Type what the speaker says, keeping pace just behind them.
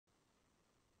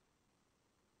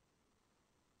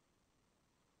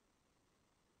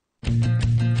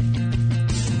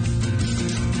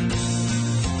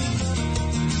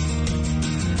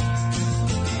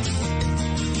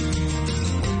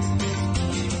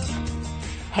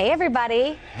Hey,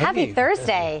 everybody. Happy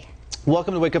Thursday.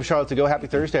 Welcome to Wake Up Charlotte to Go. Happy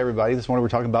Thursday, everybody. This morning we're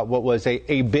talking about what was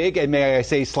a big and, may I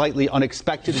say, slightly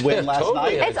unexpected win last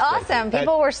night. It's awesome.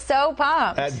 People were so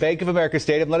pumped. At Bank of America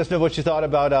Stadium. Let us know what you thought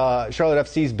about Charlotte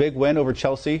FC's big win over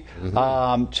Chelsea.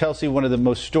 Chelsea, one of the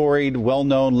most storied,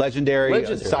 well-known,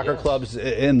 legendary soccer clubs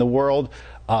in the world.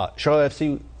 Charlotte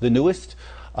FC, the newest.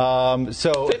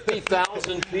 So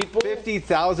 50,000 people.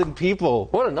 50,000 people.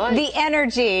 What a night. The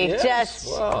energy,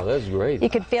 Wow, that's great. You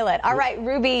could feel it. All right,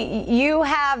 Ruby, you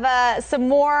have some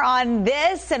more on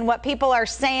this and what people are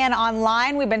saying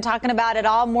online. We've been talking about it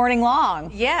all morning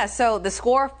long. Yeah, so the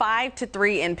score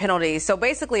 5-3 in penalties. So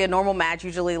basically a normal match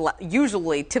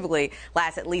typically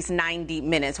lasts at least 90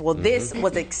 minutes. Well, this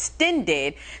was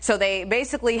extended, so they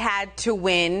basically had to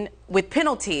win with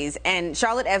penalties, and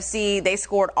Charlotte FC, they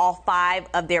scored all 5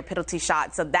 of their penalty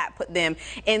shots, so that put them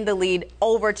in the lead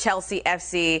over Chelsea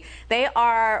FC. They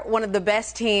are one of the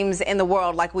best teams in the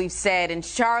world, like we've said, and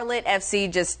Charlotte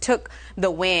FC just took the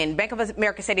win. Bank of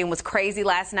America Stadium was crazy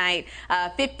last night,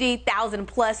 50,000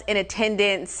 plus in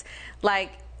attendance.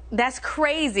 That's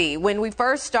crazy. When we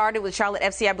first started with Charlotte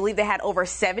FC, I believe they had over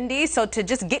 70. So to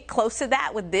just get close to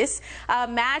that with this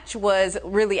match was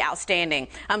really outstanding.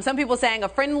 Some people saying a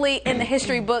friendly in the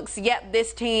history books. Yep,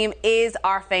 this team is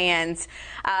our fans.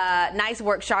 Nice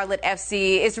work, Charlotte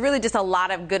FC. It's really just a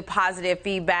lot of good positive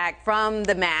feedback from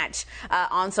the match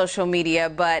on social media.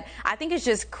 But I think it's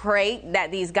just great that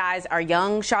these guys are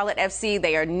young. Charlotte FC,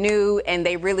 they are new and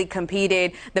they really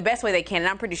competed the best way they can. And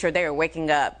I'm pretty sure they are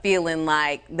waking up feeling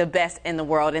like the best in the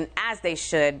world, and as they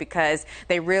should, because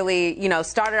they really,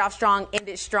 started off strong,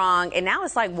 ended strong, and now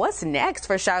it's like, what's next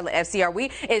for Charlotte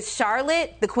FC? Is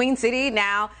Charlotte, the Queen City,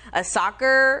 now a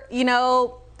soccer,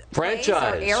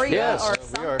 franchise or area or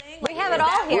something? We have it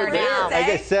all here now. Like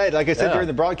I said during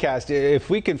the broadcast, if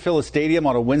we can fill a stadium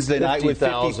on a Wednesday night with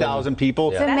 50,000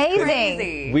 people, it's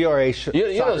amazing. We are a some city.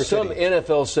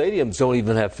 NFL stadiums don't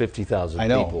even have 50,000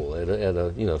 people at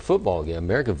a football game,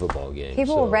 American football game.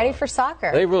 People are ready for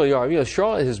soccer. They really are.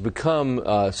 Charlotte has become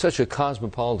such a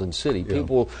cosmopolitan city.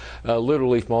 People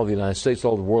literally from all the United States,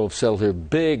 all the world, settled here.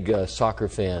 Big soccer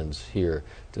fans here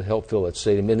to help fill that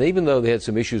stadium. And even though they had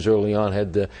some issues early on,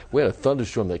 we had a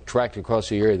thunderstorm that tracked across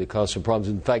the area that caused some problems.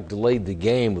 In fact, delayed the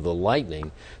game with a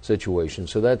lightning situation.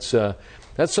 So that's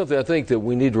something I think that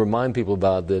we need to remind people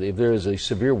about, that if there is a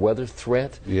severe weather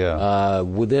threat,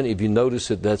 if you notice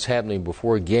that that's happening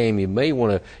before a game, you may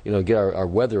want to get our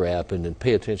weather app and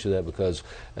pay attention to that, because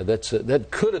that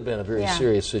could have been a very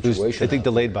serious situation. I think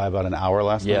delayed by about an hour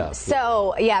last night.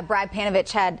 So, Brad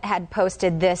Panovich had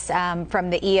posted this from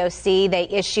the EOC. They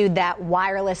issued that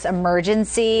wireless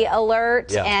emergency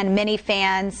alert, and many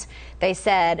fans, they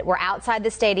said, were outside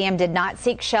the stadium, did not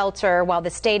seek shelter while the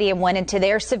stadium went into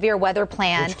their severe weather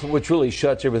plan. Which really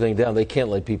shuts everything down. They can't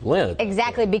let people in.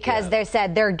 Exactly, because they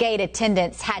said their gate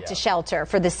attendants had to shelter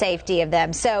for the safety of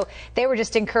them. So they were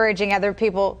just encouraging other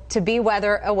people to be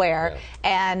weather aware.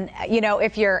 And,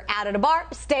 if you're out at a bar,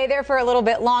 stay there for a little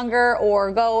bit longer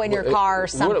or go in your car or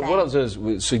something. What I was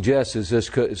going to suggest is this: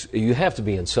 you have to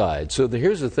be inside. So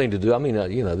here's the thing to do. I mean,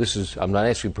 I'm not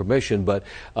asking permission, but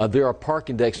there are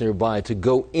parking decks nearby to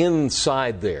go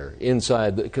inside there.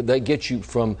 That gets you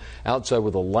from outside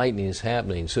where the lightning is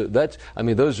happening. So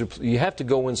you have to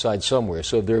go inside somewhere.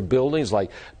 So if there are buildings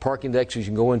like parking decks you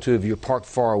can go into, if you're parked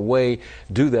far away,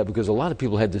 do that, because a lot of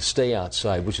people had to stay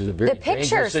outside, which is a very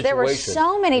dangerous situation. There were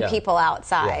so many people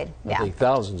outside. I think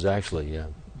thousands, actually,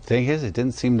 Thing is, it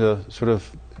didn't seem to sort of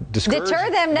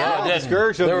deter them, no.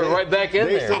 Discourage them. They were right back in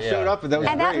there. They still showed up, and that was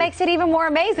great. That makes it even more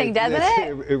amazing, doesn't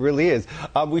it? It really is.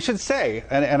 We should say,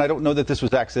 and I don't know that this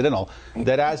was accidental,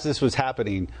 that as this was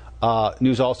happening,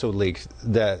 news also leaked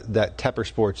that Tepper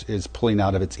Sports is pulling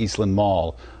out of its Eastland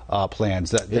Mall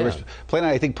plans. That they were planning,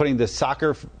 I think, putting the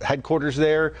soccer headquarters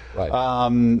there. Right.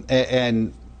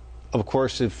 And of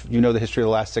course, if you know the history of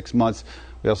the last 6 months,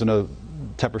 we also know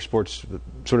Tepper Sports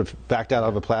sort of backed out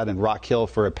of a plan in Rock Hill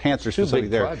for a Panthers facility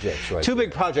there. Two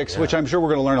big projects, which I'm sure we're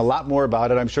going to learn a lot more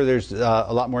about it. I'm sure there's a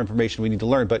lot more information we need to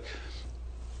learn. But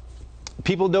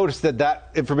people noticed that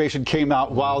information came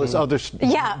out while this other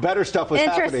better stuff was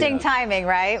happening. Interesting timing,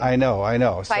 right? I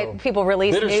know. So, people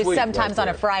release news sometimes on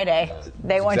a Friday.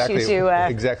 They want you to...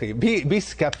 Exactly. Be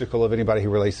skeptical of anybody who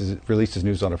releases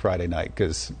news on a Friday night,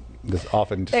 because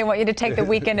often they want you to take the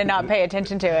weekend and not pay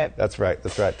attention to it. That's right.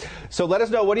 So let us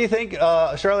know, what do you think,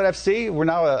 Charlotte FC? We're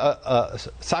now a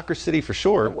soccer city for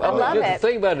sure. I love it. The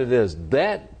thing about it is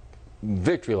that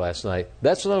victory last night,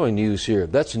 that's not only news here,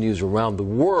 that's the news around the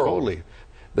world. Totally.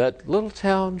 That little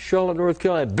town, Charlotte, North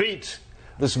Carolina, beat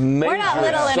this major We're not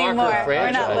little soccer anymore. franchise.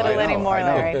 We're not little anymore,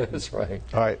 Larry. That's right.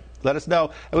 All right. let us know.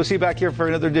 And we'll see you back here for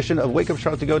another edition of Wake Up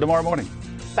Charlotte to Go tomorrow morning.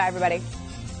 Bye, everybody.